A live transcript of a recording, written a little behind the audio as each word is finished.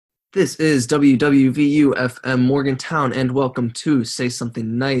This is WWVU FM Morgantown, and welcome to Say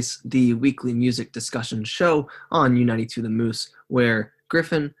Something Nice, the weekly music discussion show on U92 The Moose, where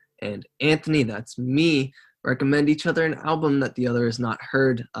Griffin and Anthony, that's me, recommend each other an album that the other has not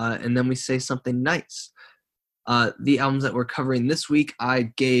heard, and then we say something nice. The albums that we're covering this week, I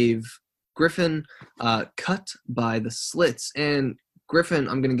gave Griffin Cut by The Slits, and Griffin,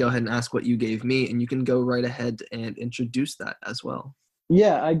 I'm going to go ahead and ask what you gave me, and you can go right ahead and introduce that as well.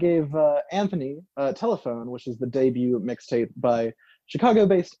 Yeah, I gave Anthony Telephone, which is the debut mixtape by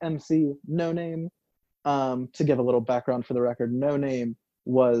Chicago-based MC No Name. To give a little background for the record, No Name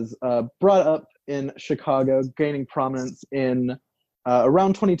was brought up in Chicago, gaining prominence in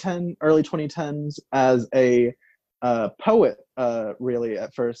around 2010, early 2010s as a poet, really,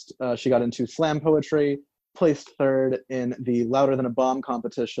 at first. She got into slam poetry, placed third in the Louder Than a Bomb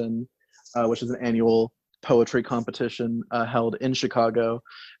competition, which is an annual poetry competition held in Chicago,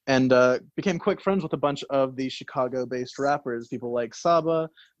 and became quick friends with a bunch of the Chicago-based rappers, people like Saba,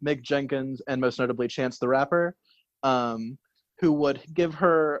 Mick Jenkins, and most notably Chance the Rapper, who would give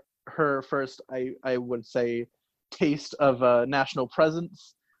her first, I would say, taste of national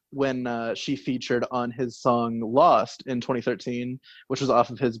presence when she featured on his song Lost in 2013, which was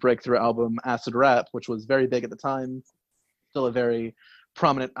off of his breakthrough album Acid Rap, which was very big at the time, still a very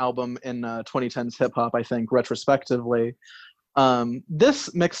prominent album in 2010s hip-hop, I think, retrospectively. This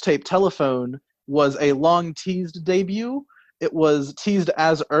mixtape, Telephone, was a long-teased debut. It was teased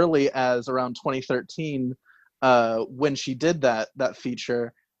as early as around 2013 when she did that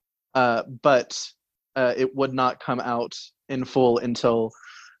feature, but it would not come out in full until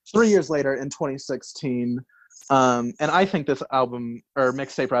 3 years later in 2016. And I think this album, or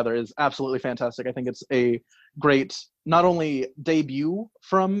mixtape rather, is absolutely fantastic. I think it's a great, not only debut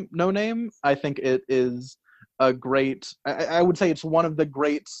from No Name, I think it is a great, I would say it's one of the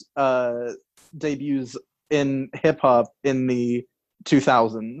great debuts in hip-hop in the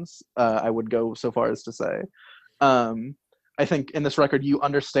 2000s, I would go so far as to say. I think in this record you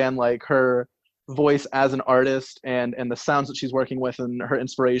understand like her voice as an artist and the sounds that she's working with and her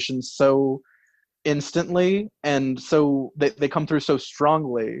inspirations so instantly, and so they come through so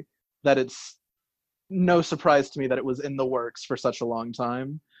strongly that it's no surprise to me that it was in the works for such a long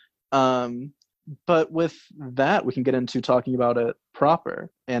time. But with that, we can get into talking about it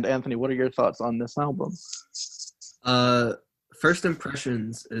proper. And Anthony, what are your thoughts on this album? First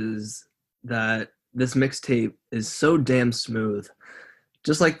impressions is that this mixtape is so damn smooth.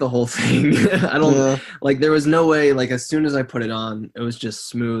 Just like the whole thing. Like there was no way, like as soon as I put it on, it was just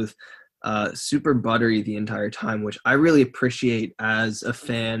smooth. Super buttery the entire time, which I really appreciate as a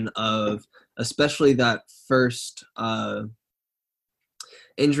fan of especially that first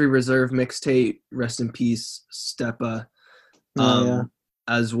Injury Reserve mixtape, rest in peace, Steppa,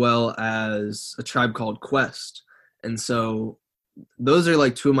 as well as A Tribe Called Quest. And so those are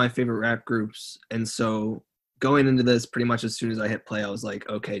like two of my favorite rap groups. And so going into this, pretty much as soon as I hit play, I was like,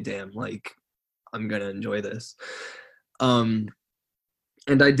 okay, damn, like I'm gonna enjoy this. And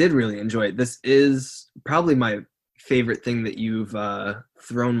I did really enjoy it. This is probably my favorite thing that you've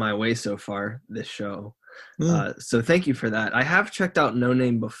thrown my way so far, this show. So thank you for that. I have checked out No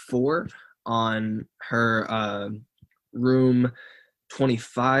Name before on her Room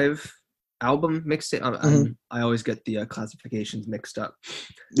 25 album mixtape. I always get the classifications mixed up.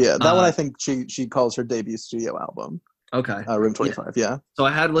 Yeah, that one I think she calls her debut studio album. Okay. Room 25, yeah. So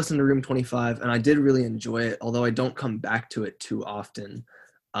I had listened to Room 25, and I did really enjoy it, although I don't come back to it too often.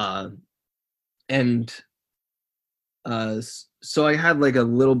 So I had like a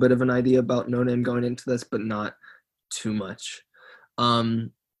little bit of an idea about No Name going into this, but not too much.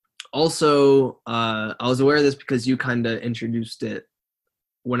 Also, I was aware of this because you kind of introduced it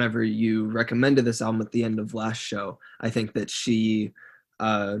whenever you recommended this album at the end of last show. I think that she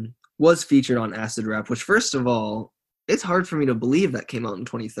was featured on Acid Rap, which first of all, it's hard for me to believe that came out in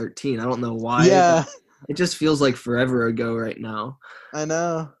 2013. I don't know why. Yeah. It just feels like forever ago right now. I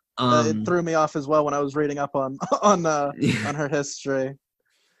know. It threw me off as well when I was reading up on her history.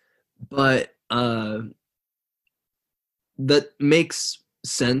 But that makes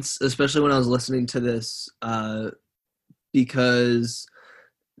sense, especially when I was listening to this, because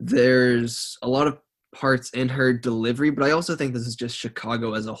there's a lot of parts in her delivery, but I also think this is just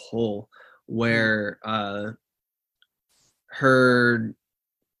Chicago as a whole, where her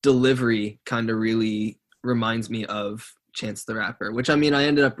delivery kind of really reminds me of Chance the Rapper, which I mean, I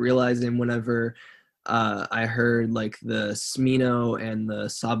ended up realizing whenever I heard like the Smino and the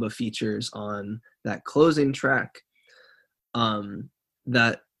Saba features on that closing track,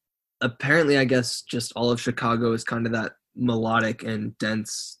 that apparently I guess just all of Chicago is kind of that melodic and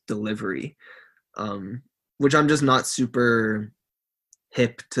dense delivery, which I'm just not super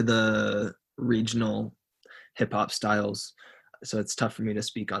hip to the regional hip hop styles, so it's tough for me to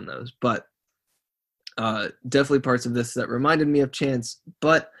speak on those. But definitely parts of this that reminded me of Chance,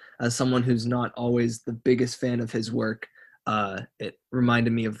 but as someone who's not always the biggest fan of his work, it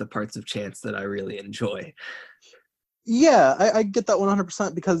reminded me of the parts of Chance that I really enjoy. Yeah, I get that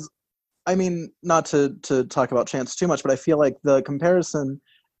 100% because, I mean, not to talk about Chance too much, but I feel like the comparison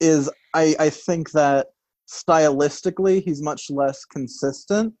is I think that stylistically he's much less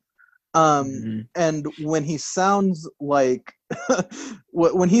consistent. And when he sounds like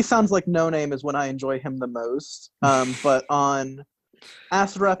when he sounds like No Name is when I enjoy him the most. But on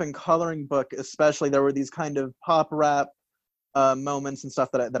Acid Rap and Coloring Book especially, there were these kind of pop rap moments and stuff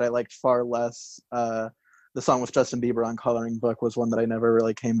that I liked far less. The song with Justin Bieber on Coloring Book was one that I never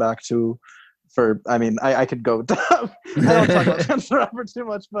really came back to. I could go I don't talk about Chance the Rapper too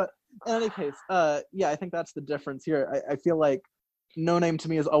much, but in any case, yeah, I think that's the difference here. I feel like No Name to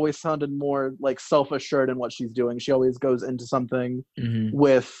me has always sounded more like self-assured in what she's doing. She always goes into something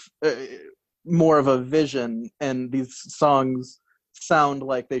with more of a vision, and these songs sound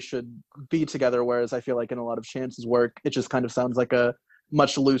like they should be together, whereas I feel like in a lot of Chance's work, it just kind of sounds like a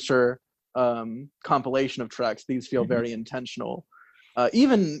much looser compilation of tracks. These feel very intentional.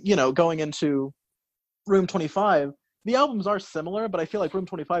 Even, going into Room 25, the albums are similar, but I feel like Room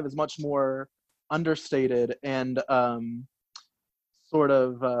 25 is much more understated and sort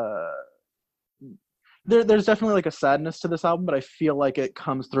of there's definitely like a sadness to this album, but I feel like it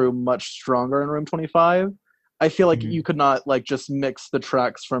comes through much stronger in Room 25. I feel like you could not like just mix the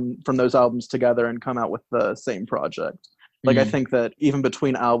tracks from those albums together and come out with the same project. Like I think that even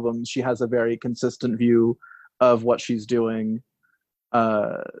between albums, she has a very consistent view of what she's doing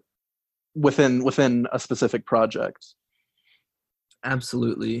within a specific project.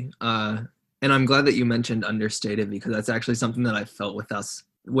 Absolutely. And I'm glad that you mentioned understated, because that's actually something that I felt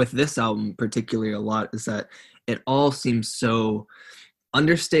with this album particularly a lot, is that it all seems so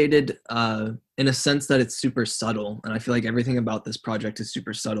understated in a sense that it's super subtle. And I feel like everything about this project is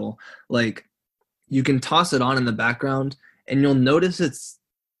super subtle. Like, you can toss it on in the background and you'll notice it's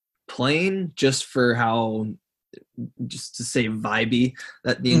playing just for how, just to say vibey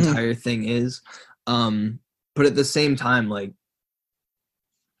that the entire thing is. But at the same time, like,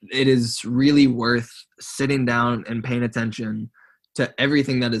 it is really worth sitting down and paying attention to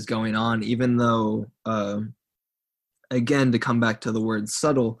everything that is going on, even though, again, to come back to the word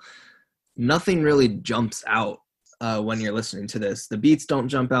subtle, nothing really jumps out when you're listening to this. The beats don't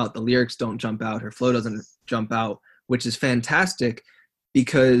jump out, the lyrics don't jump out, her flow doesn't jump out, which is fantastic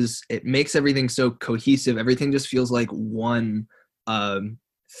because it makes everything so cohesive. Everything just feels like one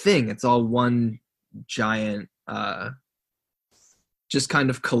thing. It's all one giant just kind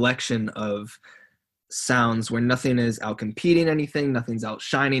of collection of sounds where nothing is out competing anything, nothing's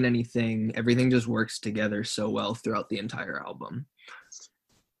outshining anything. Everything just works together so well throughout the entire album.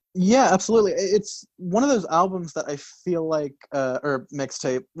 Yeah, absolutely. It's one of those albums that I feel like, or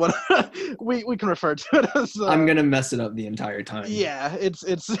mixtape, what we can refer to it as. I'm gonna mess it up the entire time. Yeah, it's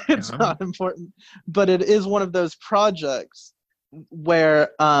not important, but it is one of those projects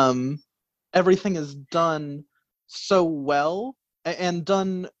where everything is done so well and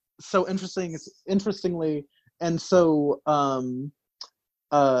done so interestingly and so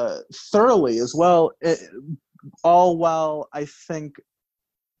thoroughly as well, all while I think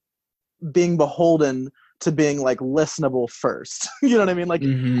being beholden to being like listenable first. You know what I mean? Like,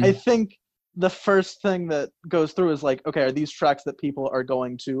 I think the first thing that goes through is like, okay, are these tracks that people are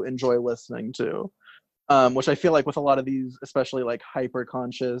going to enjoy listening to? Which I feel like with a lot of these, especially like hyper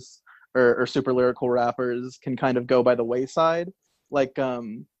conscious or super lyrical rappers, can kind of go by the wayside. Like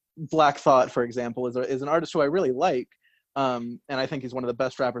Black Thought, for example, is an artist who I really like, and I think he's one of the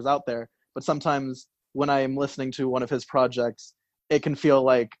best rappers out there. But sometimes when I am listening to one of his projects, it can feel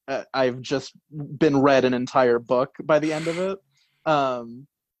like I've just been read an entire book by the end of it.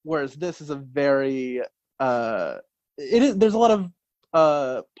 Whereas this is a very there's a lot of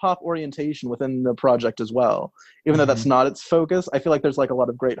pop orientation within the project as well. Even though that's not its focus, I feel like there's like a lot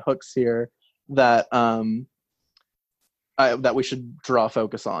of great hooks here that that we should draw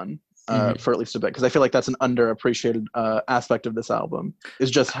focus on for at least a bit, because I feel like that's an underappreciated aspect of this album,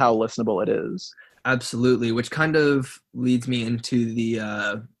 is just how listenable it is. Absolutely, which kind of leads me into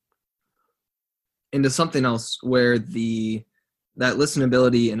the into something else where that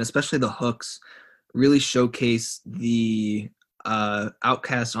listenability and especially the hooks really showcase the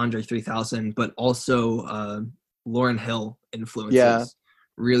Outkast, Andre 3000, but also Lauryn Hill influences. Yeah,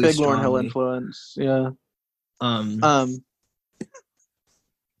 really big strongly. Lauryn Hill influence. Yeah.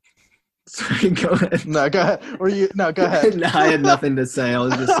 Sorry, go ahead. No, go ahead. Or you? No, go ahead. No, I had nothing to say. I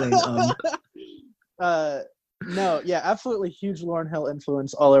was just saying. No, yeah, absolutely huge Lauryn Hill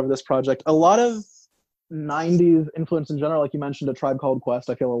influence all over this project. A lot of 90s influence in general, like you mentioned, A Tribe Called Quest.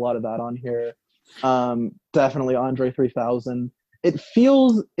 I feel a lot of that on here. Definitely Andre 3000. It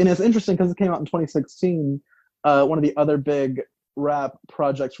feels, and it's interesting because it came out in 2016. One of the other big rap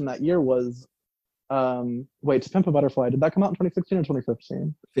projects from that year was, wait, To Pimp a Butterfly. Did that come out in 2016 or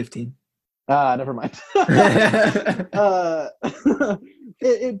 2015? 15. Never mind.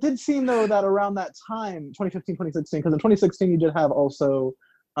 It did seem though that around that time, 2015, 2016, because in 2016 you did have also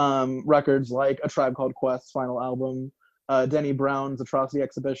records like A Tribe Called Quest's final album, Denny Brown's Atrocity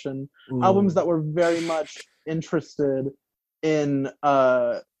Exhibition, albums that were very much interested in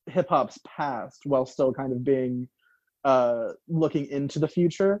hip hop's past while still kind of being looking into the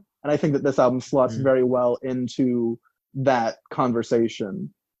future. And I think that this album slots very well into that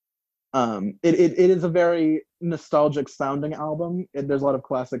conversation. It is a very nostalgic sounding album. There's a lot of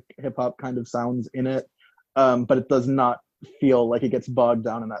classic hip hop kind of sounds in it, but it does not feel like it gets bogged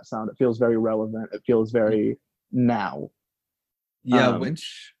down in that sound. It feels very relevant. It feels very now. Yeah,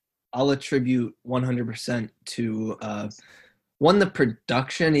 which I'll attribute 100% to one, the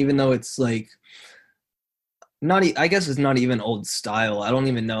production, even though it's like not, I guess it's not even old style. I don't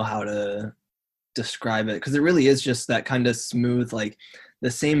even know how to describe it because it really is just that kind of smooth, like the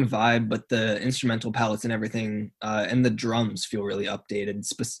same vibe, but the instrumental palettes and everything, and the drums feel really updated,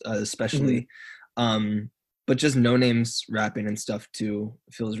 especially. But just No Name's rapping and stuff too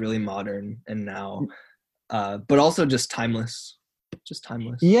feels really modern and now, but also just timeless. Just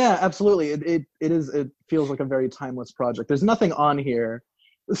timeless. Yeah, absolutely. It feels like a very timeless project. There's nothing on here.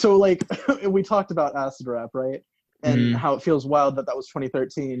 So like we talked about acid rap, right? And how it feels wild that was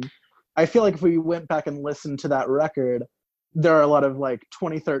 2013. I feel like if we went back and listened to that record, there are a lot of like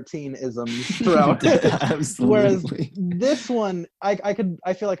 2013 isms throughout it. Whereas this one, I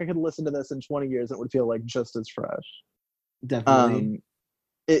feel like I could listen to this in 20 years and it would feel like just as fresh. Definitely.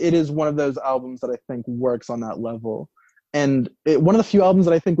 It is one of those albums that I think works on that level. And one of the few albums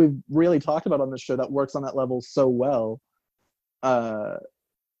that I think we've really talked about on this show that works on that level so well.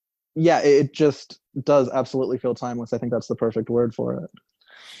 Yeah, it just does absolutely feel timeless. I think that's the perfect word for it.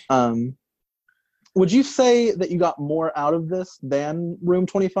 Would you say that you got more out of this than Room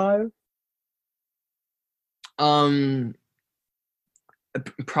 25?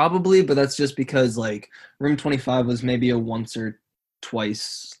 Probably, but that's just because like Room 25 was maybe a once or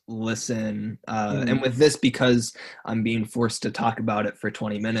twice listen, and with this, because I'm being forced to talk about it for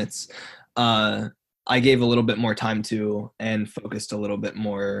 20 minutes, I gave a little bit more time to and focused a little bit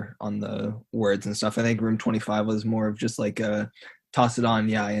more on the words and stuff. I think Room 25 was more of just like a toss it on,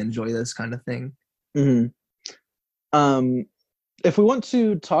 yeah, I enjoy this kind of thing. If we want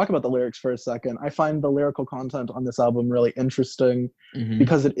to talk about the lyrics for a second, I find the lyrical content on this album really interesting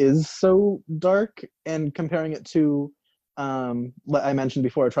because it is so dark, and comparing it to I mentioned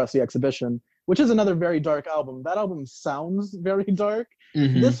before, Atrocity Exhibition, which is another very dark album. That album sounds very dark.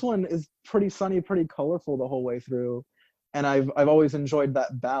 This one is pretty sunny, pretty colorful the whole way through, and I've always enjoyed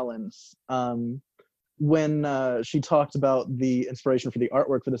that balance. When she talked about the inspiration for the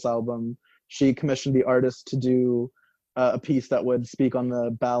artwork for this album, she commissioned the artist to do a piece that would speak on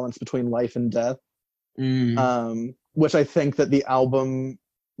the balance between life and death, which I think that the album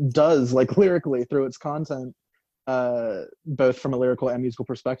does, like lyrically through its content, both from a lyrical and musical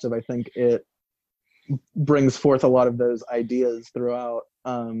perspective. I think it brings forth a lot of those ideas throughout.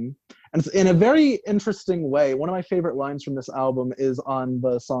 And it's in a very interesting way. One of my favorite lines from this album is on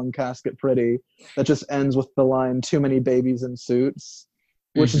the song Casket Pretty, that just ends with the line, "Too many babies in suits,"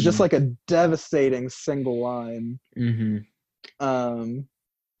 which is just like a devastating single line.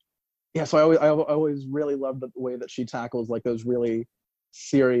 Yeah, so I always really love the way that she tackles like those really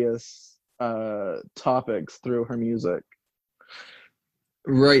serious topics through her music.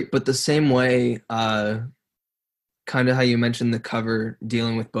 Right, but the same way, kind of how you mentioned the cover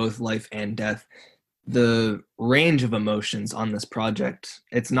dealing with both life and death, the range of emotions on this project,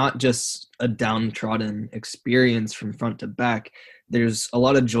 it's not just a downtrodden experience from front to back. There's a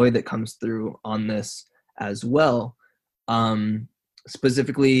lot of joy that comes through on this as well.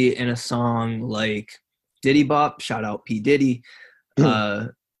 Specifically in a song like Diddy Bop, shout out P. Diddy,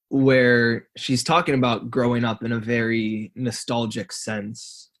 where she's talking about growing up in a very nostalgic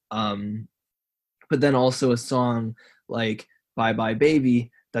sense. But then also a song like Bye Bye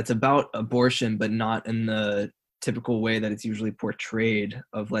Baby that's about abortion, but not in the typical way that it's usually portrayed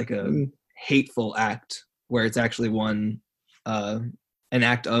of like a hateful act, where it's actually an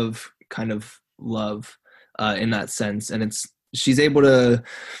act of kind of love in that sense. And she's able to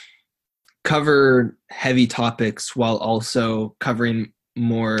cover heavy topics while also covering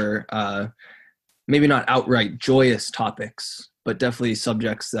more maybe not outright joyous topics, but definitely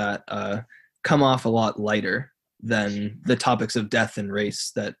subjects that come off a lot lighter than the topics of death and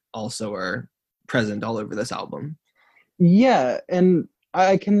race that also are present all over this album. Yeah, and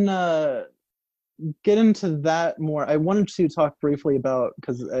I can get into that more. I wanted to talk briefly about,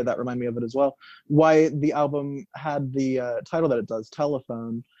 because that reminded me of it as well, why the album had the title that it does,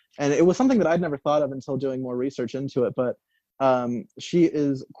 Telephone. And it was something that I'd never thought of until doing more research into it. But she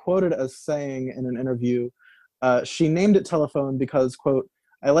is quoted as saying in an interview, she named it Telephone because, quote,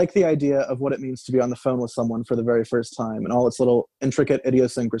 I like the idea of what it means to be on the phone with someone for the very first time and all its little intricate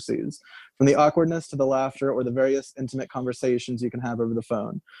idiosyncrasies, from the awkwardness to the laughter or the various intimate conversations you can have over the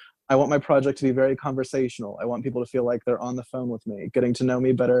phone. I want my project to be very conversational. I want people to feel like they're on the phone with me, getting to know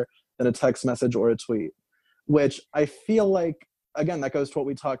me better than a text message or a tweet, which I feel like, again, that goes to what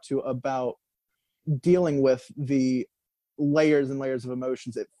we talked to about dealing with the layers and layers of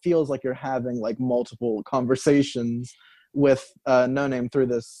emotions. It feels like you're having like multiple conversations with No Name through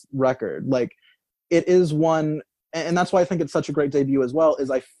this record. Like, it is one, and that's why I think it's such a great debut as well,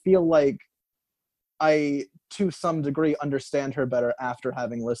 is I feel like I, to some degree, understand her better after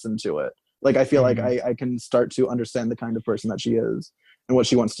having listened to it. Like, I feel like I can start to understand the kind of person that she is and what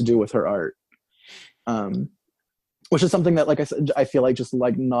she wants to do with her art. Which is something that, like I said, I feel like just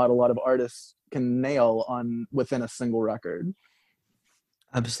like not a lot of artists can nail on within a single record.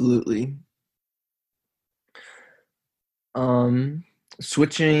 Absolutely.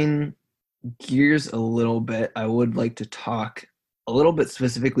 Switching gears a little bit, I would like to talk a little bit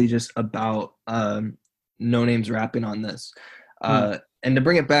specifically just about No Name's rapping on this. And to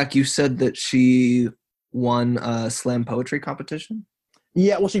bring it back, you said that she won a slam poetry competition?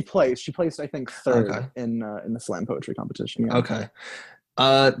 Yeah, well, she placed, I think, third in the slam poetry competition. Yeah. Okay.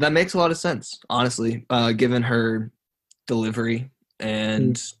 That makes a lot of sense, honestly, given her delivery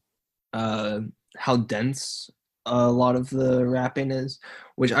and how dense a lot of the rapping is,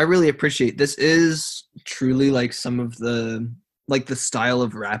 which I really appreciate. This is truly like some of the style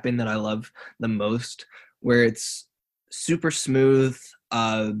of rapping that I love the most, where it's super smooth,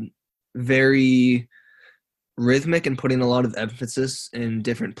 very rhythmic and putting a lot of emphasis in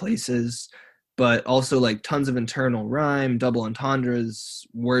different places, but also like tons of internal rhyme, double entendres,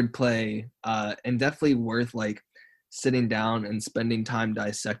 wordplay, and definitely worth like sitting down and spending time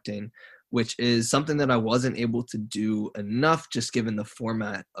dissecting, which is something that I wasn't able to do enough just given the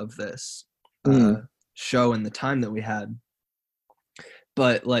format of this show and the time that we had.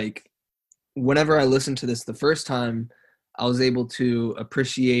 But like, whenever I listened to this the first time, I was able to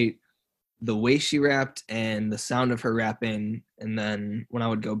appreciate the way she rapped and the sound of her rapping. And then when I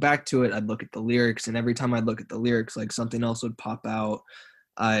would go back to it, I'd look at the lyrics, and every time I'd look at the lyrics, like something else would pop out.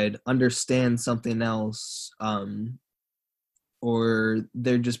 I'd understand something else, or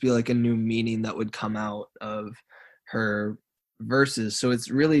there'd just be like a new meaning that would come out of her verses. So it's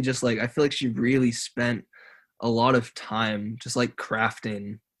really just like, I feel like she really spent a lot of time just like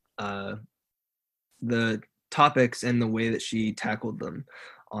crafting the topics and the way that she tackled them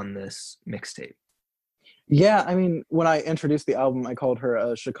on this mixtape. Yeah, I mean, when I introduced the album, I called her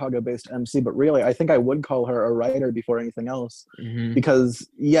a Chicago-based MC, but really, I think I would call her a writer before anything else. Because,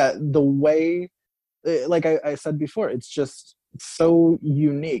 yeah, the way, like I said before, it's just so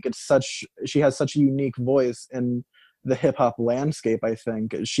unique. She has such a unique voice in the hip-hop landscape, I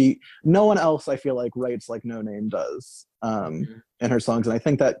think. No one else, I feel like, writes like No Name does in her songs, and I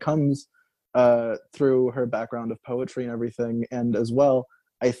think that comes through her background of poetry and everything, and as well,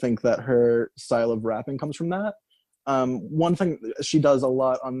 I think that her style of rapping comes from that. One thing she does a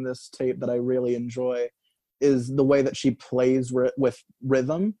lot on this tape that I really enjoy is the way that she plays with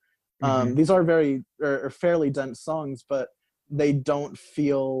rhythm. These are fairly dense songs, but they don't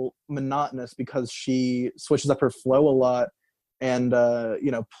feel monotonous because she switches up her flow a lot and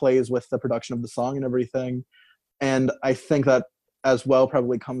plays with the production of the song and everything. And I think that as well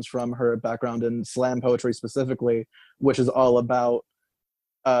probably comes from her background in slam poetry specifically, which is all about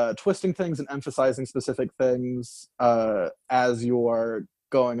twisting things and emphasizing specific things as you're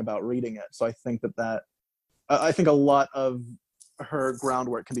going about reading it. So I think I think a lot of her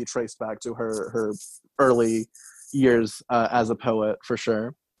groundwork can be traced back to her early years as a poet, for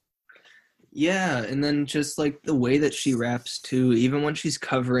sure. Yeah, and then just like the way that she raps too, even when she's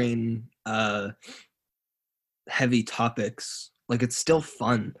covering heavy topics, like it's still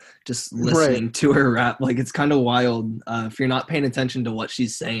fun just listening to her rap. Like it's kind of wild if you're not paying attention to what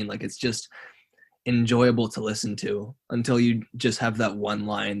she's saying. Like it's just enjoyable to listen to until you just have that one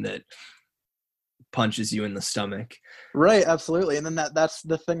line that punches you in the stomach. Right, absolutely. And then that's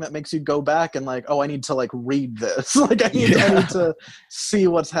the thing that makes you go back and like, oh, I need to like read this. Like I need to see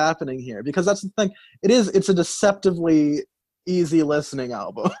what's happening here. Because that's the thing. It's a deceptively easy listening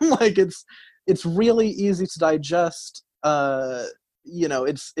album. Like it's really easy to digest.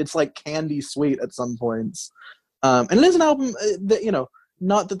 It's like candy sweet at some points. And it is an album that,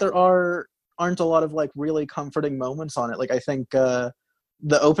 not that there aren't a lot of like really comforting moments on it. Like I think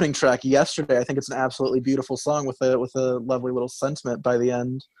the opening track, Yesterday, I think it's an absolutely beautiful song with a lovely little sentiment by the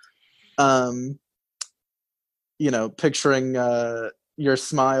end. Picturing your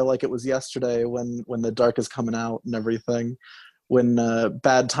smile like it was yesterday when the dark is coming out and everything. When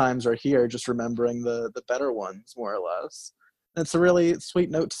bad times are here, just remembering the better ones, more or less. And it's a really sweet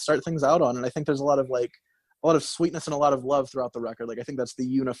note to start things out on. And I think there's a lot of sweetness and a lot of love throughout the record. Like I think that's the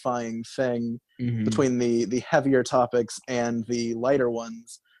unifying thing between the heavier topics and the lighter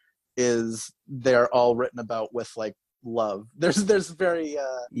ones, is they're all written about with like love. There's very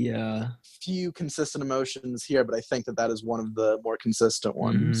few consistent emotions here, but I think that is one of the more consistent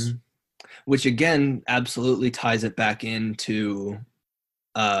ones. Which again absolutely ties it back into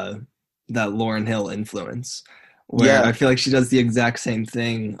that Lauryn Hill influence, where I feel like she does the exact same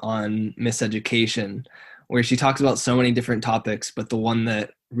thing on Miseducation, where she talks about so many different topics, but the one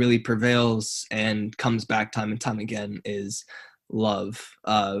that really prevails and comes back time and time again is love.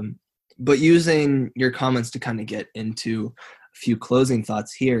 But using your comments to kind of get into a few closing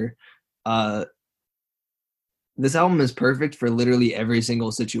thoughts here, this album is perfect for literally every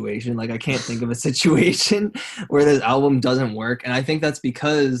single situation. Like I can't think of a situation where this album doesn't work. And I think that's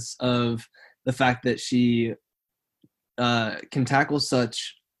because of the fact that she can tackle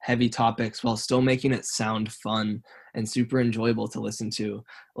such heavy topics while still making it sound fun and super enjoyable to listen to.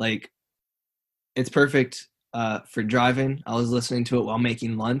 Like it's perfect for driving. I was listening to it while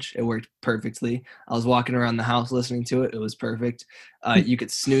making lunch. It worked perfectly. I was walking around the house listening to it. It was perfect. You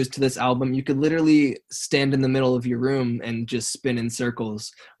could snooze to this album. You could literally stand in the middle of your room and just spin in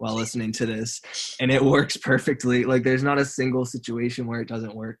circles while listening to this, and it works perfectly. Like there's not a single situation where it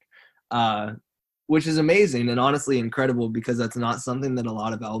doesn't work, which is amazing and honestly incredible, because that's not something that a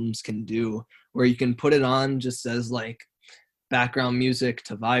lot of albums can do, where you can put it on just as like background music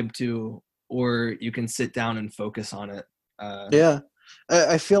to vibe to, or you can sit down and focus on it.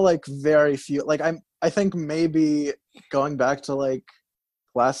 I feel like very few, like I think maybe going back to like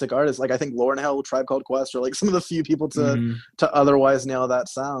classic artists, like I think Lauryn Hill, Tribe Called Quest are like some of the few people to otherwise nail that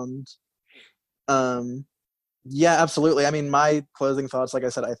sound. Yeah, absolutely. I mean, my closing thoughts, like I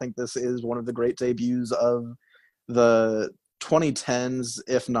said, I think this is one of the great debuts of the 2010s,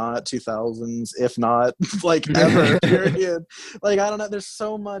 if not 2000s, if not like ever, period. Like, I don't know. There's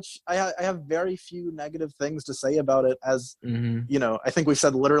so much. I have very few negative things to say about it, as, I think we've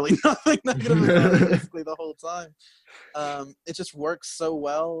said literally nothing negative about it basically the whole time. It just works so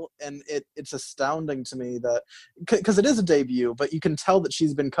well, and it's astounding to me that, because it is a debut, but you can tell that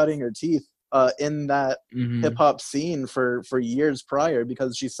she's been cutting her teeth in that hip-hop scene for years prior,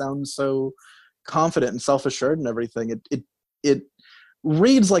 because she sounds so confident and self-assured and everything. It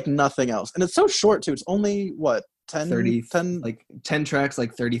reads like nothing else, and it's so short too. It's only what 10 like 10 tracks,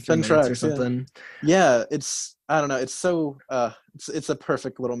 like 33 minutes tracks, or something. Yeah, it's, I don't know, it's so it's a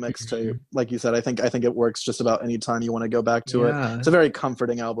perfect little mixtape. Like you said, I think it works just about any time you want to go back to it. It's a very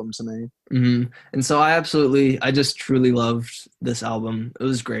comforting album to me. And so I just truly loved this album. It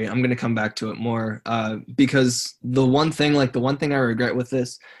was great. I'm gonna come back to it more because the one thing I regret with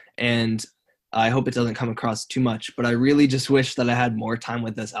this, and I hope it doesn't come across too much, but I really just wish that I had more time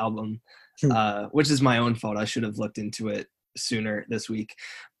with this album, which is my own fault. I should have looked into it sooner this week.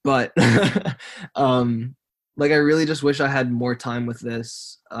 But like, I really just wish I had more time with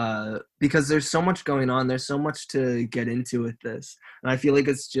this because there's so much going on. There's so much to get into with this. And I feel like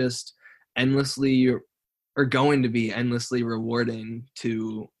it's just going to be endlessly rewarding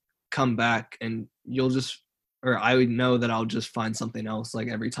to come back, and I would know that I'll just find something else like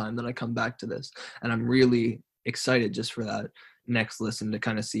every time that I come back to this. And I'm really excited just for that next listen to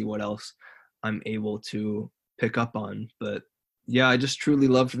kind of see what else I'm able to pick up on. But yeah, I just truly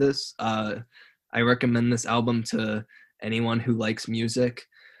loved this. I recommend this album to anyone who likes music.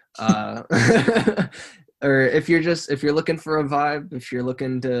 Or if you're looking for a vibe, if you're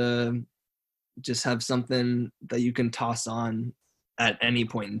looking to just have something that you can toss on at any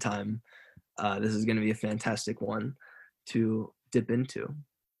point in time, this is going to be a fantastic one to dip into.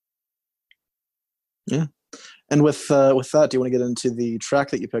 Yeah. And with that, do you want to get into the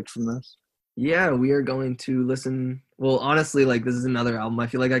track that you picked from this? Yeah, we are going to listen. Well, honestly, like, this is another album. I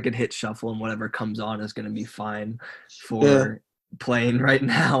feel like I could hit shuffle and whatever comes on is going to be fine for playing right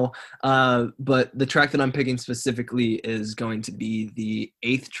now. But the track that I'm picking specifically is going to be the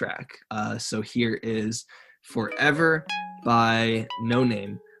 8th track. So here is Forever by No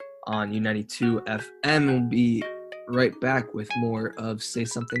Name on U92 FM. We'll be right back with more of Say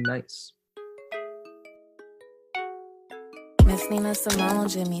Something Nice. Miss Nina Simone,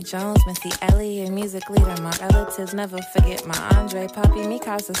 Jimmy Jones, Missy Elliott, music leader. My relatives never forget my Andre, Papi,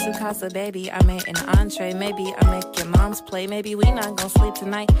 Mikasa, Sukasa, baby. I made an entree. Maybe I make your mom's play. Maybe we not gonna sleep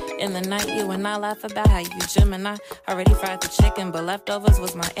tonight. In the night, you and I laugh about how you Gemini. Already fried the chicken, but leftovers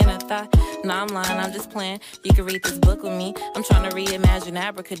was my inner thought. Nah, I'm lying, I'm just playing. You can read this book with me. I'm trying to reimagine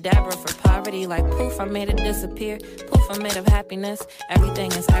abracadabra for poverty. Like poof, I made it disappear. Poof, I'm made of happiness.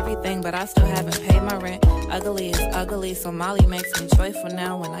 Everything is everything, but I still haven't paid my rent. Ugly is ugly, so Molly makes me joyful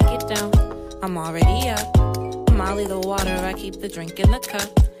now. When I get down, I'm already up. Molly the water, I keep the drink in the cup.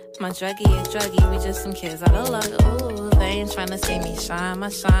 My druggie is druggie, we just some kids out of luck. Ooh, they ain't tryna see me shine. My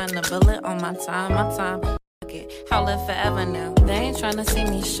shine, a bullet on my time, my time. Fuck it, I'll live forever now. They ain't tryna see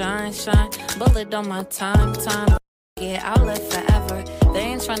me shine, shine. Bullet on my time, time. Yeah, I'll live forever. They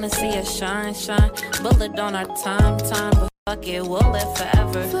ain't tryna see us shine, shine. Bullet on our time, time. But fuck it, we'll live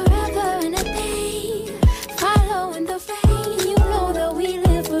forever. Forever and a day, following the rain. You know that we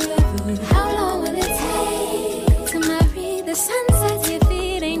live forever. How long will it take to marry the sunsets if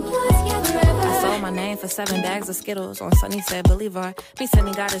it ain't yours yet forever? I sold my name for 7 bags of Skittles on Sunny said Bolivar. Me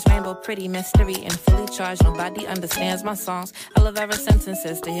sending God is rainbow, pretty mystery and fully charged. Nobody understands my songs. I love every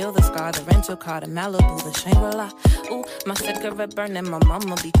sentences to heal the scar. The rental car, the Malibu, the Shangri-La. Ooh, my cigarette burning. My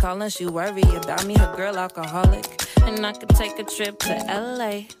mama be calling. She worry about me, her girl alcoholic. And I could take a trip to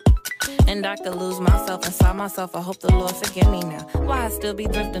LA. And I could lose myself inside myself. I hope the Lord forgive me now. Why I still be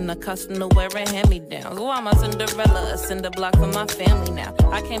drifting, accustomed to wearing hand-me-downs? Why am I Cinderella, a cinder block for my family now?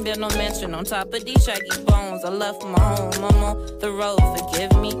 I can't build no mansion on top of these shaggy bones. I left my home, I'm on the road,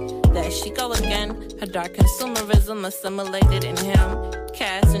 forgive me. There she go again. Her dark consumerism assimilated in him.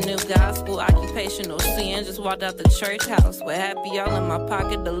 Cast a new gospel, occupational sin. Just walked out the church house with happy all in my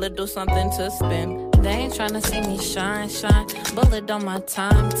pocket, a little something to spend. They ain't tryna see me shine, shine. Bullet on my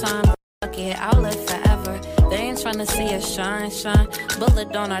time, time. Fuck it, I'll live forever. They ain't tryna see us shine, shine.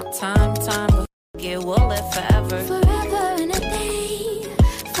 Bullet on our time, time. But fuck it, we'll live forever. Forever and a day,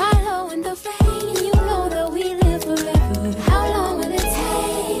 following the rain. You know that we live forever. How long will it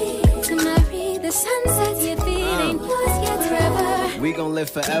take to marry the sunsets if it ain't yours yet forever? We gon' live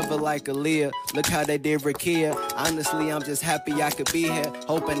forever like Aaliyah. Look how they did Rakia. Honestly, I'm just happy I could be here.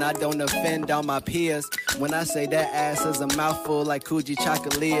 Hoping I don't offend all my peers. When I say that ass is a mouthful like Coogee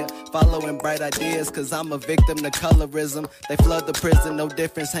Chocolate. Following bright ideas, cause I'm a victim to colorism. They flood the prison, no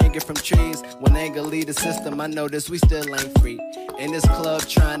difference hanging from trees. When anger lead the system, I notice we still ain't free. In this club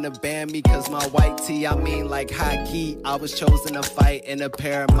trying to ban me cause my white tee, I mean like high key. I was chosen to fight in a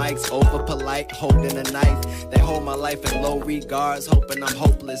pair of mics, over polite, holding a knife. They hold my life in low regards, hoping I'm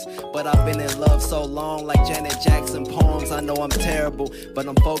hopeless. But I've been in love so long, like Janet Jackson poems. I know I'm terrible, but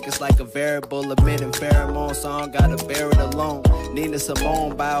I'm focused like a variable, emitting pheromones, so I don't gotta bear it alone. Nina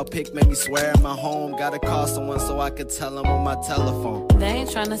Simone biopic made me swear in my home. Gotta call someone so I could tell them on my telephone. They ain't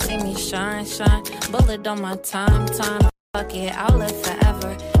tryna see me shine, shine. Bullet on my time, time. Fuck it, I'll live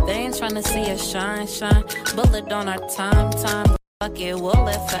forever. They ain't tryna see us shine, shine. Bullet on our time, time. Fuck it, we'll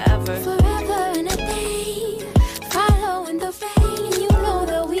live forever. Forever and a day, following the rain. You know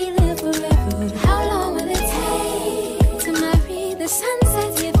that we live forever. How long will it take to marry the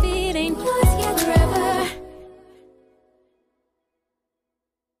sunsets if it ain't yours yet forever?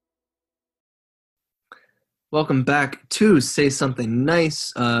 Welcome back to Say Something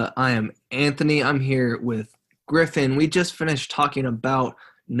Nice. I am Anthony. I'm here with Griffin. We just finished talking about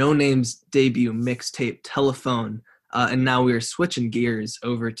No Name's debut mixtape, Telephone, and now we are switching gears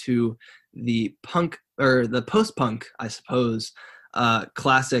over to the punk, or the post-punk, I suppose,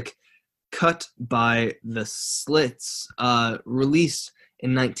 classic Cut by the Slits, released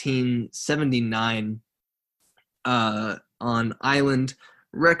in 1979 on Island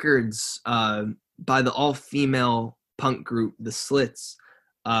Records, by the all-female punk group, The Slits.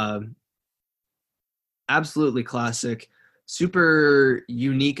 Absolutely classic, super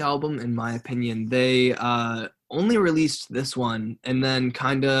unique album in my opinion. They only released this one and then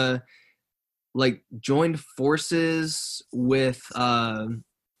kind of like joined forces with the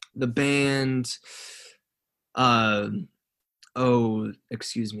band.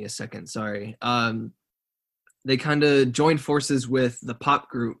 Excuse me a second, sorry. They kind of joined forces with the pop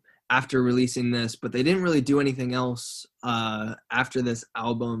group after releasing this, but they didn't really do anything else after this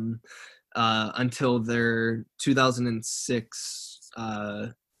album until their 2006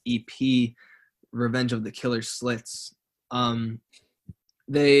 EP, Revenge of the Killer Slits.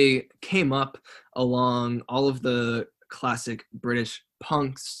 They came up along all of the classic British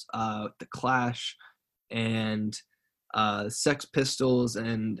punks, The Clash, and Sex Pistols,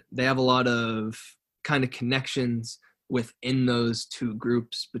 and they have a lot of kind of connections within those two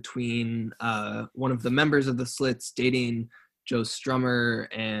groups between one of the members of the Slits dating Joe Strummer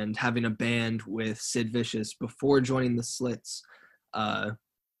and having a band with Sid Vicious before joining the Slits.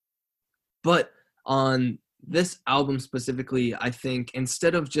 But on this album specifically, I think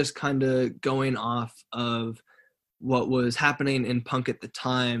instead of just kind of going off of what was happening in punk at the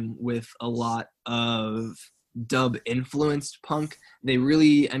time with a lot of dub influenced punk, they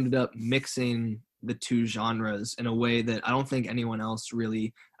really ended up mixing the two genres in a way that I don't think anyone else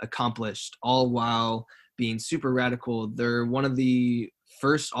really accomplished, all while being super radical. They're one of the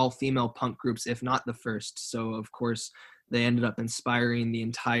first all-female punk groups, if not the first. So of course they ended up inspiring the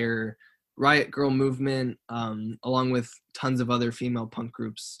entire Riot Girl movement, along with tons of other female punk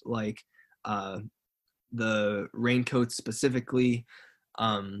groups like the Raincoats specifically,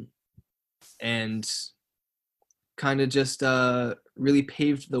 and kind of just really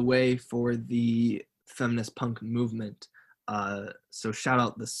paved the way for the feminist punk movement. So shout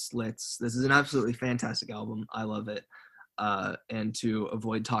out the Slits. This is an absolutely fantastic album. I love it. And to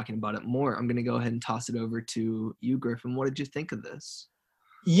avoid talking about it more, I'm going to go ahead and toss it over to you, Griffin. What did you think of this?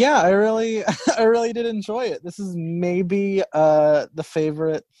 Yeah, I really did enjoy it. This is maybe the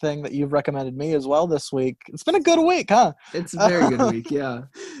favorite thing that you've recommended me as well this week. It's been a good week, huh? It's a very good week, yeah.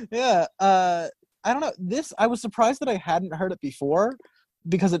 Yeah. I don't know. I was surprised that I hadn't heard it before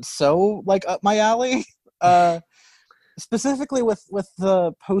because it's so like up my alley. Specifically with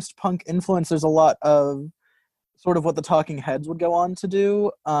the post-punk influence, there's a lot of sort of what the Talking Heads would go on to do.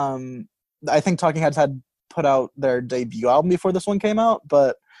 I think Talking Heads had put out their debut album before this one came out,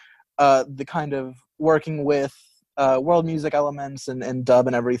 but the kind of working with world music elements and dub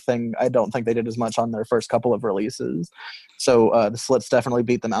and everything, I don't think they did as much on their first couple of releases. So the Slits definitely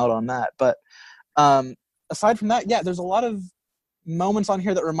beat them out on that. But aside from that, yeah, there's a lot of moments on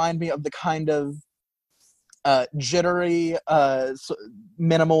here that remind me of the kind of jittery,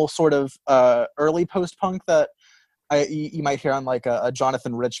 minimal sort of early post-punk that you might hear on like a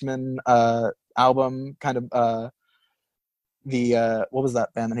Jonathan Richman album, kind of what was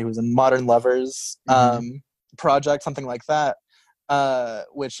that band that he was in, Modern Lovers project, something like that,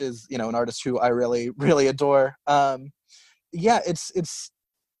 which is, you know, an artist who I really really adore. Yeah, it's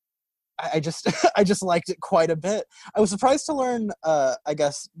I just liked it quite a bit. I was surprised to learn, I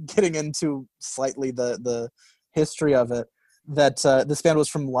guess, getting into slightly the history of it, that this band was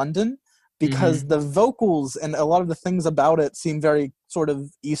from London, because the vocals and a lot of the things about it seem very sort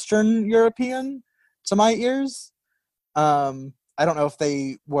of Eastern European to my ears. I don't know if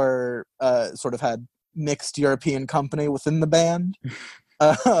they were sort of had mixed European company within the band,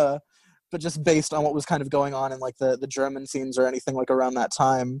 but just based on what was kind of going on in like the German scenes or anything like around that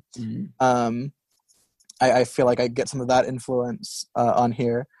time, I feel like I get some of that influence on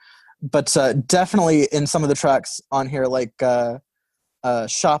here. But definitely in some of the tracks on here, like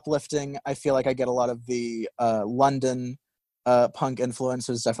Shoplifting, I feel like I get a lot of the London punk influence.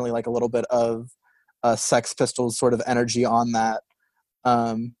 There's definitely like a little bit of Sex Pistols sort of energy on that.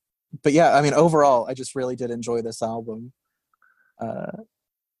 But yeah, I mean, overall, I just really did enjoy this album.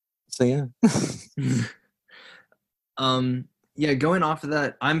 So yeah. Yeah, going off of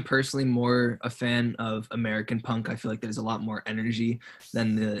that, I'm personally more a fan of American punk. I feel like there's a lot more energy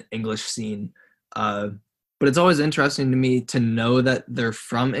than the English scene. But it's always interesting to me to know that they're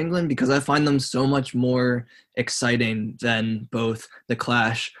from England, because I find them so much more exciting than both The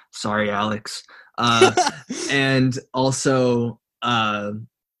Clash, sorry Alex, and also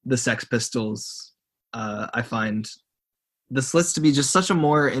the Sex Pistols. I find the Slits to be just such a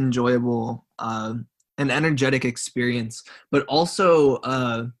more enjoyable and energetic experience, but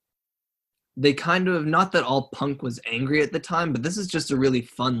also they kind of, not that all punk was angry at the time, but this is just a really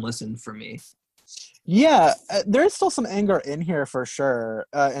fun listen for me. Yeah, there's still some anger in here for sure,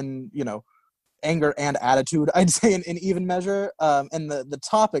 and you know, anger and attitude, I'd say, in even measure. And the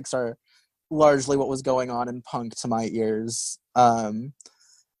topics are largely what was going on in punk to my ears.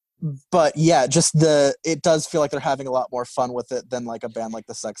 But yeah, just it does feel like they're having a lot more fun with it than like a band like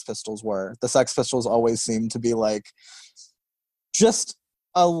the Sex Pistols were. The Sex Pistols always seem to be like just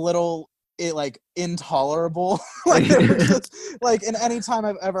a little intolerable. Like, just, like, in any time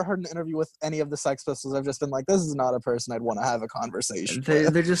I've ever heard an interview with any of the Sex Pistols, I've just been like, this is not a person I'd want to have a conversation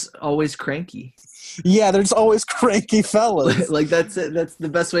with. They're just always cranky. Yeah, they're just always cranky fellas. Like that's it. That's the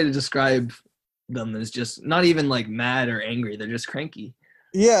best way to describe them, is just not even like mad or angry. They're just cranky.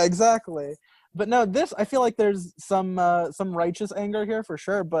 Yeah, exactly. But no, this, I feel like there's some righteous anger here for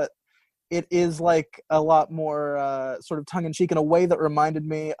sure, but it is like a lot more sort of tongue-in-cheek in a way that reminded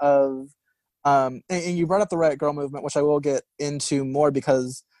me of and you brought up the Riot Grrrl movement, which I will get into more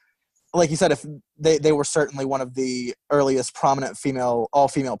because, like you said, if they were certainly one of the earliest prominent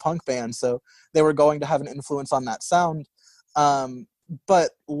all-female punk bands, so they were going to have an influence on that sound.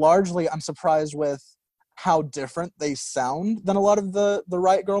 But largely, I'm surprised with how different they sound than a lot of the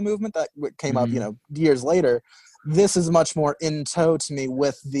Riot Grrrl movement that came up, years later. This is much more in tow to me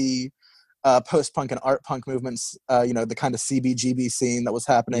with the post-punk and art punk movements, the kind of CBGB scene that was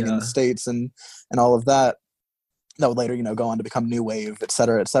happening in the States and all of that would later, go on to become new wave, et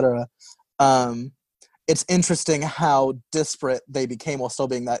cetera, et cetera. It's interesting how disparate they became while still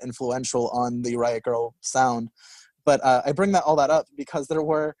being that influential on the Riot Grrrl sound. But I bring all that up because there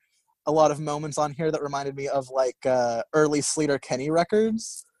were a lot of moments on here that reminded me of like early Sleater-Kinney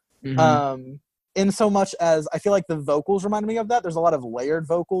records. Mm-hmm. In so much as I feel like the vocals remind me of that. There's a lot of layered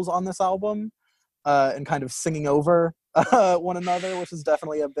vocals on this album and kind of singing over one another, which is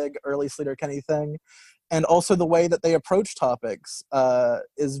definitely a big early Sleater-Kinney thing. And also the way that they approach topics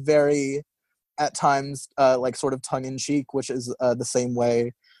is very, at times, like sort of tongue-in-cheek, which is the same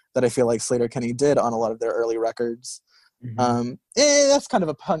way that I feel like Sleater-Kinney did on a lot of their early records. Mm-hmm. That's kind of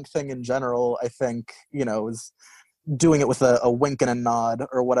a punk thing in general, I think, is doing it with a wink and a nod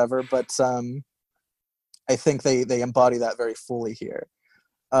or whatever. But I think they embody that very fully here.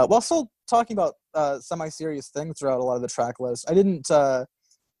 While still talking about semi-serious things throughout a lot of the track list, I didn't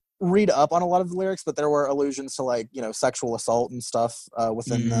read up on a lot of the lyrics, but there were allusions to like, sexual assault and stuff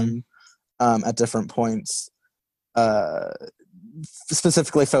within them at different points,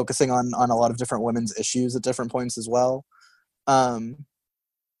 specifically focusing on a lot of different women's issues at different points as well.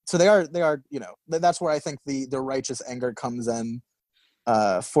 So they are, that's where I think the righteous anger comes in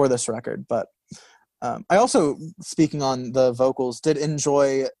for this record. But I also, speaking on the vocals, did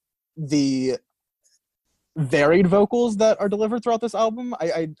enjoy the varied vocals that are delivered throughout this album.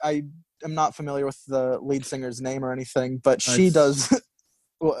 I am not familiar with the lead singer's name or anything, but she does.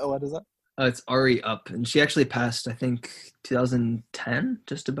 What is that? It's Ari Up, and she actually passed, I think, 2010,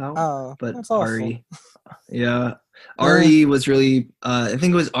 just about. Oh, but that's awful. Ari, yeah, Ari was really. I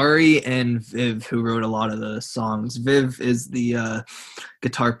think it was Ari and Viv who wrote a lot of the songs. Viv is the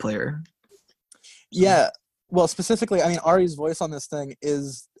guitar player. Yeah, well, specifically, I mean, Ari's voice on this thing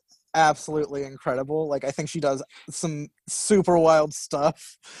is absolutely incredible. Like, I think she does some super wild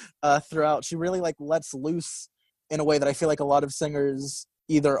stuff throughout. She really like lets loose in a way that I feel like a lot of singers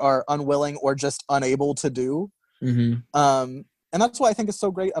either are unwilling or just unable to do. Mm-hmm. And that's why I think is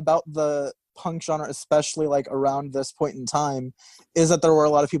so great about the punk genre, especially like around this point in time, is that there were a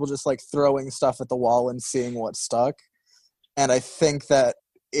lot of people just like throwing stuff at the wall and seeing what stuck. And I think that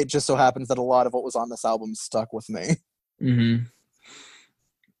it just so happens that a lot of what was on this album stuck with me. Mm-hmm.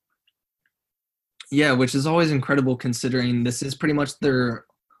 Yeah, which is always incredible considering this is pretty much their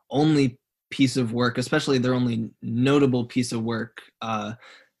only piece of work, especially their only notable piece of work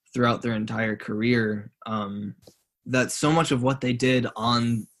throughout their entire career. That so much of what they did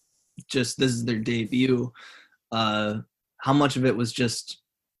on just this is their debut, how much of it was just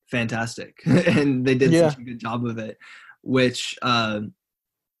fantastic. And they did such a good job of it, which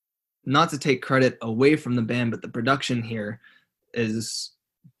not to take credit away from the band, but the production here is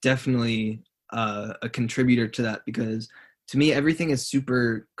definitely a contributor to that, because to me everything is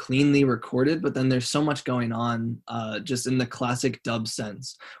super cleanly recorded, but then there's so much going on just in the classic dub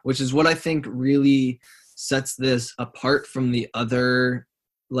sense, which is what I think really sets this apart from the other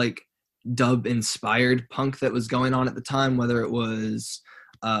like dub inspired punk that was going on at the time, whether it was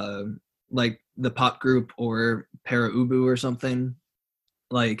like the pop group or Para Ubu or something.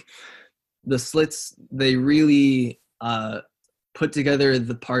 Like the Slits, they really put together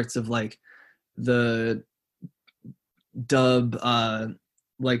the parts of like the dub,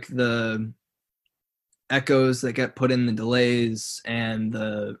 like the echoes that get put in the delays and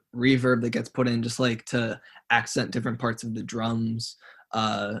the reverb that gets put in just like to accent different parts of the drums.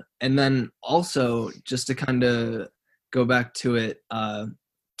 And then also just to kind of go back to it,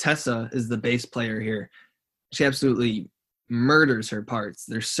 Tessa is the bass player here. She absolutely murders her parts.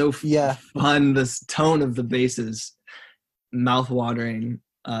 They're so fun. This tone of the bass is mouth-watering.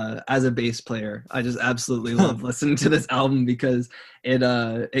 As a bass player, I just absolutely love listening to this album because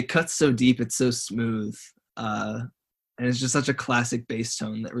it cuts so deep, it's so smooth, and it's just such a classic bass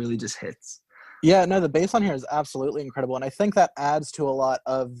tone that really just hits. Yeah, no, the bass on here is absolutely incredible, and I think that adds to a lot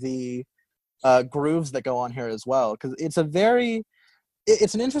of the grooves that go on here as well, because it's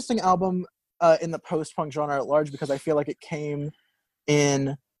an interesting album in the post-punk genre at large, because I feel like it came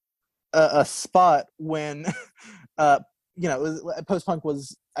in a spot when post-punk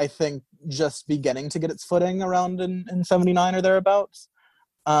was, I think, just beginning to get its footing around in 79 or thereabouts.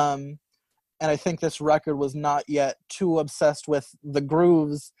 And I think this record was not yet too obsessed with the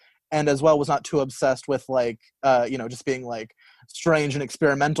grooves, and as well was not too obsessed with just being like strange and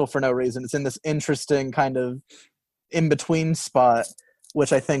experimental for no reason. It's in this interesting kind of in-between spot,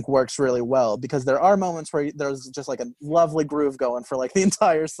 which I think works really well, because there are moments where there's just like a lovely groove going for like the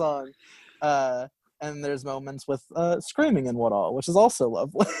entire song. And there's moments with screaming and what all, which is also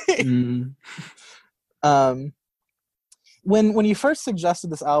lovely. When you first suggested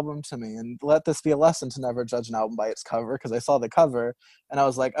this album to me, and let this be a lesson to never judge an album by its cover, because I saw the cover and I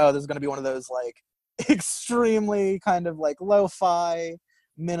was like, oh, this is going to be one of those like extremely kind of like lo-fi,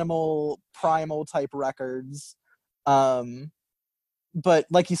 minimal, primal type records. But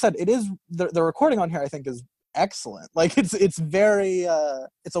like you said, it is the recording on here I think is excellent. Like it's very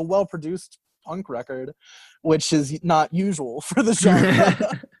it's a well-produced punk record, which is not usual for the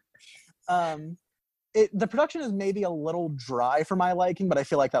genre. The production is maybe a little dry for my liking, but I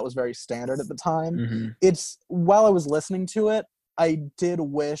feel like that was very standard at the time. It's, while I was listening to it, I did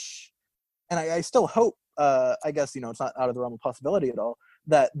wish, and I still hope, I guess, it's not out of the realm of possibility at all,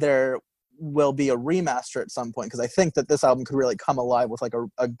 that there will be a remaster at some point, because I think that this album could really come alive with like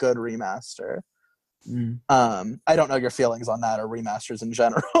a good remaster. I don't know your feelings on that or remasters in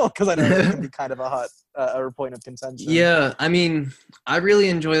general, because I know it can be kind of a hot point of contention. Yeah, I mean, I really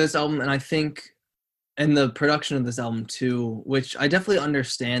enjoy this album, and I think, and the production of this album too, which I definitely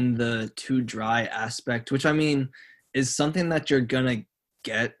understand the too dry aspect, which I mean is something that you're gonna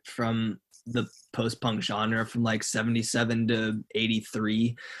get from the post-punk genre from like 77 to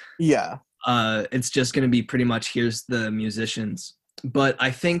 83. Yeah. It's just gonna be pretty much, here's the musicians. But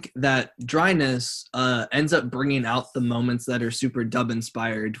I think that dryness ends up bringing out the moments that are super dub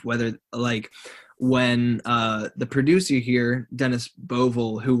inspired, whether like when the producer here, Dennis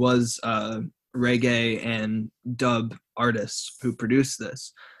Bovell, who was reggae and dub artist who produced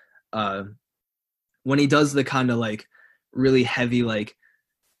this, when he does the kind of like really heavy like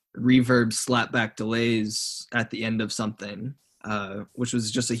reverb slapback delays at the end of something, which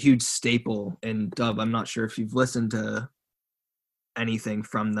was just a huge staple in dub. I'm not sure if you've listened to anything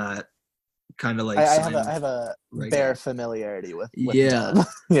from that kind of like I have a bare familiarity with yeah dub.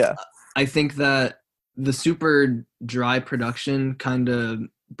 Yeah, I think that the super dry production kind of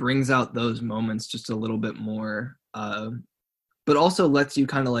brings out those moments just a little bit more, but also lets you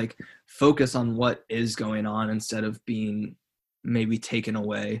kind of like focus on what is going on instead of being maybe taken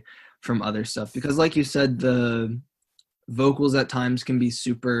away from other stuff, because like you said, the vocals at times can be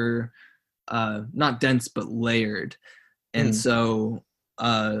super not dense but layered. And so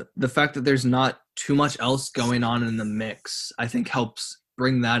the fact that there's not too much else going on in the mix, I think helps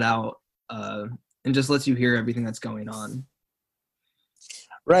bring that out, and just lets you hear everything that's going on.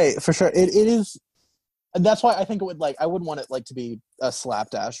 Right, for sure. It is. That's why I think it would I wouldn't want it to be a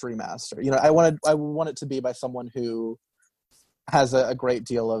slapdash remaster. I want it to be by someone who has a great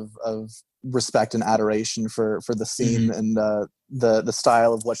deal of respect and adoration for the scene and the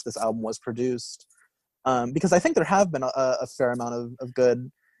style of which this album was produced. Because I think there have been a fair amount of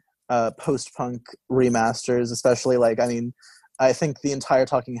good post-punk remasters, especially I think the entire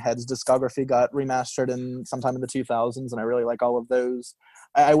Talking Heads discography got remastered sometime in the 2000s, and I really like all of those.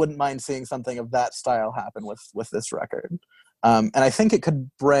 I wouldn't mind seeing something of that style happen with this record. And I think it could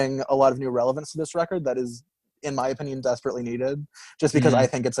bring a lot of new relevance to this record that is, in my opinion, desperately needed, just because I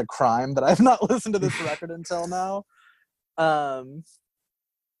think it's a crime that I've not listened to this record until now.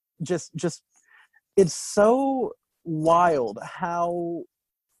 Just it's so wild how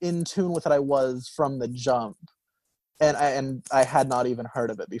in tune with it I was from the jump. And I had not even heard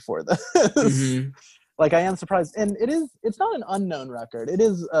of it before this. I am surprised. And it's not an unknown record. It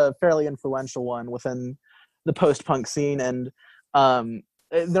is a fairly influential one within the post-punk scene. And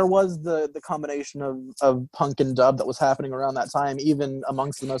there was the combination of punk and dub that was happening around that time, even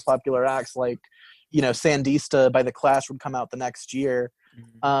amongst the most popular acts, Sandista by The Clash would come out the next year.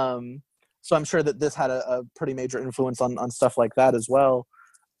 So I'm sure that this had a pretty major influence on stuff like that as well.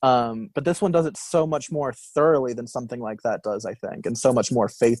 But this one does it so much more thoroughly than something like that does, I think, and so much more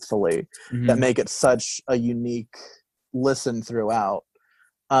faithfully, that make it such a unique listen throughout.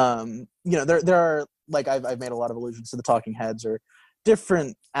 There are, I've made a lot of allusions to the Talking Heads or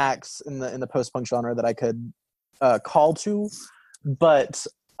different acts in the post-punk genre that I could call to, but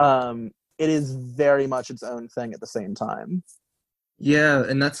it is very much its own thing at the same time. Yeah,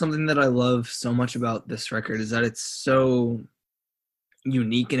 and that's something that I love so much about this record, is that it's so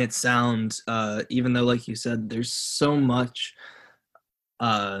unique in its sound, even though, like you said, there's so much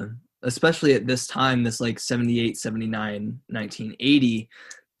especially at this time, this like 78, 79, 1980,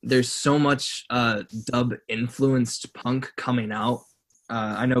 there's so much dub influenced punk coming out.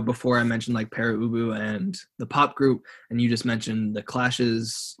 I know before I mentioned like Para Ubu and the pop group, and you just mentioned the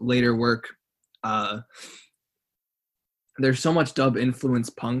Clash's later work. There's so much dub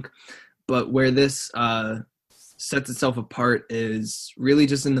influenced punk, but where this sets itself apart is really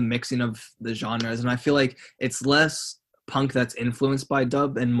just in the mixing of the genres. And I feel like it's less punk that's influenced by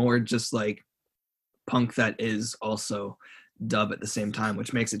dub and more just like punk that is also dub at the same time,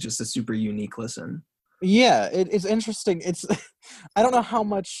 which makes it just a super unique listen. Yeah, it's interesting. It's I don't know how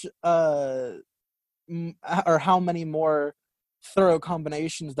much or how many more thorough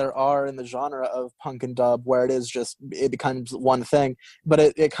combinations there are in the genre of punk and dub where it becomes one thing, but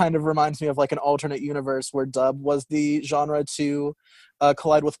it kind of reminds me of like an alternate universe where dub was the genre to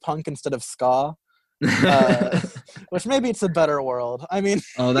collide with punk instead of ska. Which maybe it's a better world. I mean,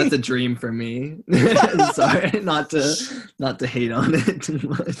 oh, that's a dream for me. Sorry, not to hate on it too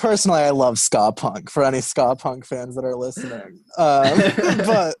much. Personally, I love ska punk. For any ska punk fans that are listening,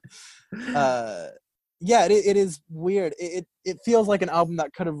 but yeah, it is weird. It feels like an album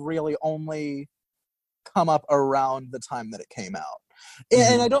that could have really only come up around the time that it came out,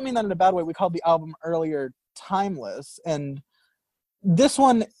 and I don't mean that in a bad way. We called the album earlier "Timeless," and this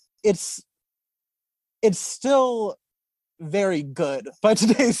one, it's still very good by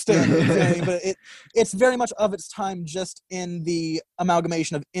today's standards, but it's very much of its time, just in the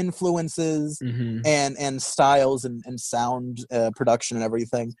amalgamation of influences and styles and sound production and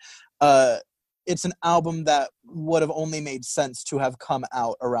everything. It's an album that would have only made sense to have come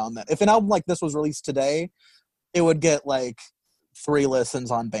out around that. If an album like this was released today, it would get like 3 listens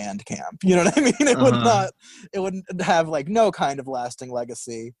on Bandcamp. You know what I mean? It wouldn't have like no kind of lasting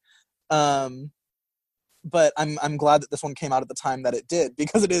legacy. But I'm glad that this one came out at the time that it did,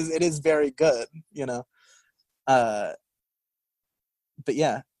 because it is very good, you know. But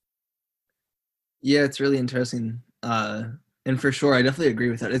yeah, it's really interesting. And for sure, I definitely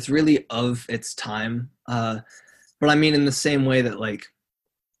agree with that. It's really of its time. But I mean, in the same way that, like,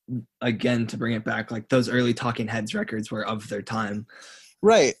 again, to bring it back, like those early Talking Heads records were of their time.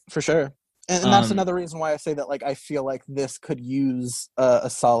 Right, for sure. And that's another reason why I say that, like, I feel like this could use a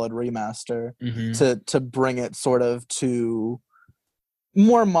solid remaster to bring it sort of to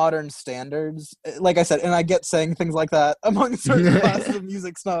more modern standards. Like I said, and I get saying things like that among certain classes of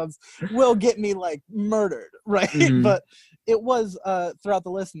music snobs will get me, like, murdered, right? But it was, throughout the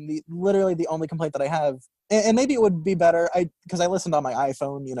listen, literally the only complaint that I have, and maybe it would be better, because I listened on my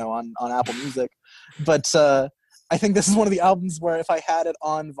iPhone, you know, on Apple Music, but I think this is one of the albums where if I had it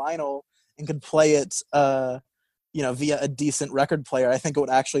on vinyl and could play it, you know, via a decent record player, I think it would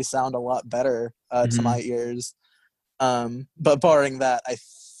actually sound a lot better to my ears. But barring that, I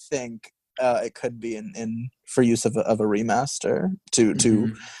think it could be in for use of a remaster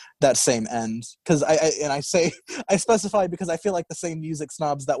to that same end. Because I specify because I feel like the same music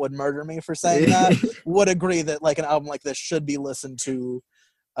snobs that would murder me for saying that would agree that, like, an album like this should be listened to,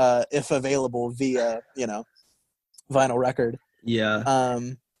 if available, via, you know, vinyl record. Yeah.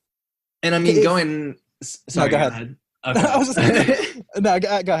 And I mean, sorry, go ahead. Okay. I was just no,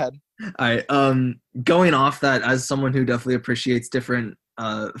 go ahead. All right. Going off that, as someone who definitely appreciates different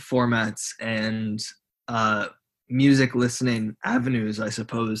formats and music listening avenues, I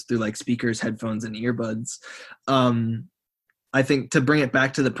suppose, through like speakers, headphones, and earbuds, I think to bring it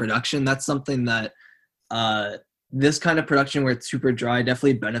back to the production, that's something that this kind of production where it's super dry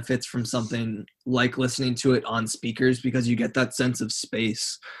definitely benefits from something like listening to it on speakers, because you get that sense of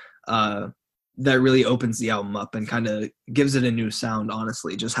space that really opens the album up and kind of gives it a new sound,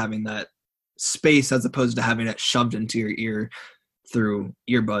 honestly, just having that space as opposed to having it shoved into your ear through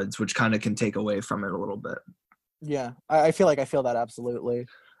earbuds, which kind of can take away from it a little bit. Yeah, I feel like I feel that absolutely.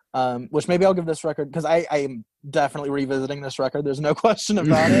 Which maybe I'll give this record, because I am definitely revisiting this record. There's no question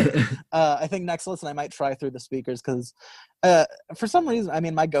about it. I think next listen I might try through the speakers, because for some reason, I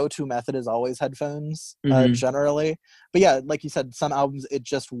mean, my go-to method is always headphones, generally. But yeah, like you said, some albums, it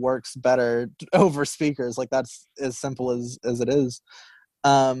just works better over speakers. Like, that's as simple as it is.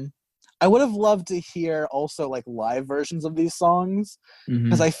 I would have loved to hear also, like, live versions of these songs,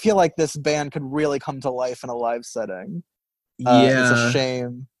 because I feel like this band could really come to life in a live setting. It's a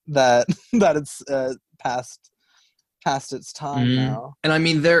shame that it's past its time now. And I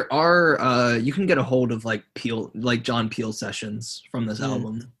mean, there are you can get a hold of like John Peel sessions from this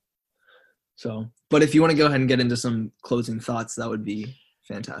album. So, but if you want to go ahead and get into some closing thoughts, that would be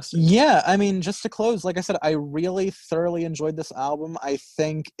fantastic. Yeah, I mean, just to close, like I said, I really thoroughly enjoyed this album. I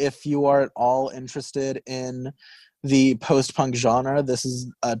think if you are at all interested in the post-punk genre, this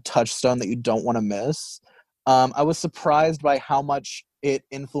is a touchstone that you don't want to miss. I was surprised by how much it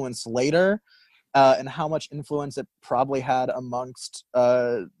influenced later, and how much influence it probably had amongst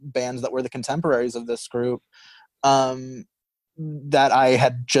bands that were the contemporaries of this group, that I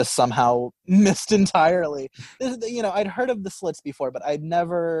had just somehow missed entirely. I'd heard of the Slits before, but I'd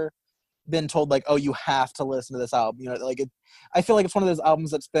never been told, like, oh, you have to listen to this album. I feel like it's one of those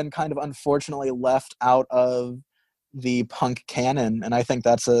albums that's been kind of unfortunately left out of the punk canon, and I think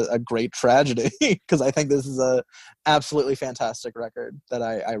that's a great tragedy, because I think this is a absolutely fantastic record that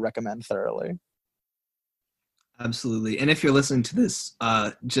I recommend thoroughly. Absolutely. And if you're listening to this,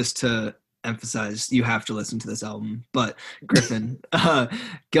 just to emphasize, you have to listen to this album. But Griffin,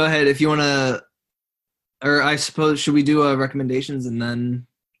 go ahead if you want to, or I suppose, should we do recommendations and then?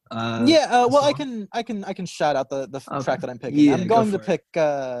 Well, I can shout out the track that I'm picking. Yeah, I'm going to pick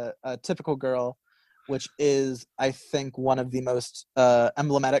a Typical Girl, which is, I think, one of the most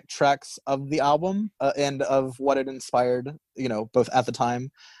emblematic tracks of the album, and of what it inspired, both at the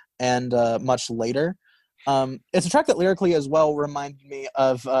time and much later. It's a track that lyrically as well reminded me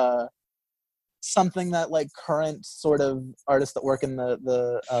of something that, like, current sort of artists that work in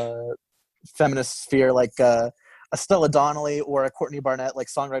the feminist sphere, like a Stella Donnelly or a Courtney Barnett, like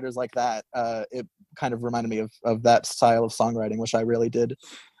songwriters like that. It kind of reminded me of that style of songwriting, which I really did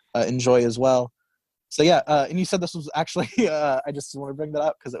enjoy as well. So yeah, and you said this was actually, I just want to bring that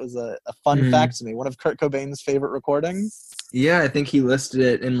up because it was a fun fact to me, one of Kurt Cobain's favorite recordings. Yeah, I think he listed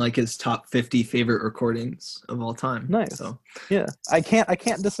it in like his top 50 favorite recordings of all time. Nice. So yeah, I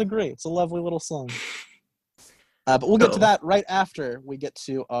can't disagree. It's a lovely little song. But we'll get to that right after we get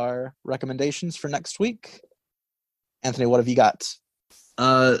to our recommendations for next week. Anthony, what have you got?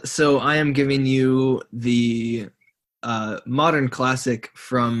 So I am giving you the modern classic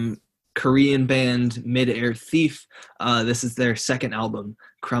from Korean band Mid-Air Thief. This is their second album,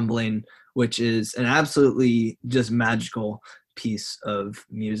 Crumbling, which is an absolutely just magical piece of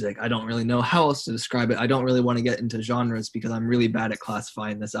music. I don't really know how else to describe it. I don't really want to get into genres because I'm really bad at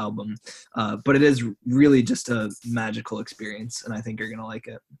classifying this album. But it is really just a magical experience, and I think you're going to like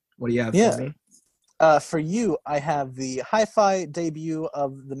it. What do you have for me? For you, I have the hi-fi debut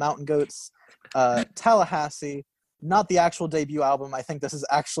of the Mountain Goats, Tallahassee. Not the actual debut album. I think this is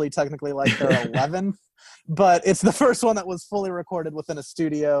actually technically like their 11th, but it's the first one that was fully recorded within a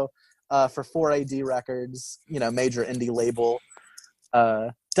studio for 4AD Records, major indie label.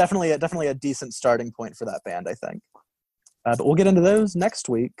 Definitely a decent starting point for that band, I think. But we'll get into those next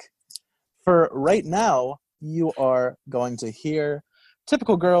week. For right now, you are going to hear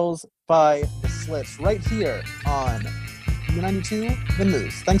Typical Girls by The Slits right here on U92 The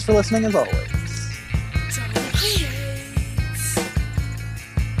Moose. Thanks for listening as always.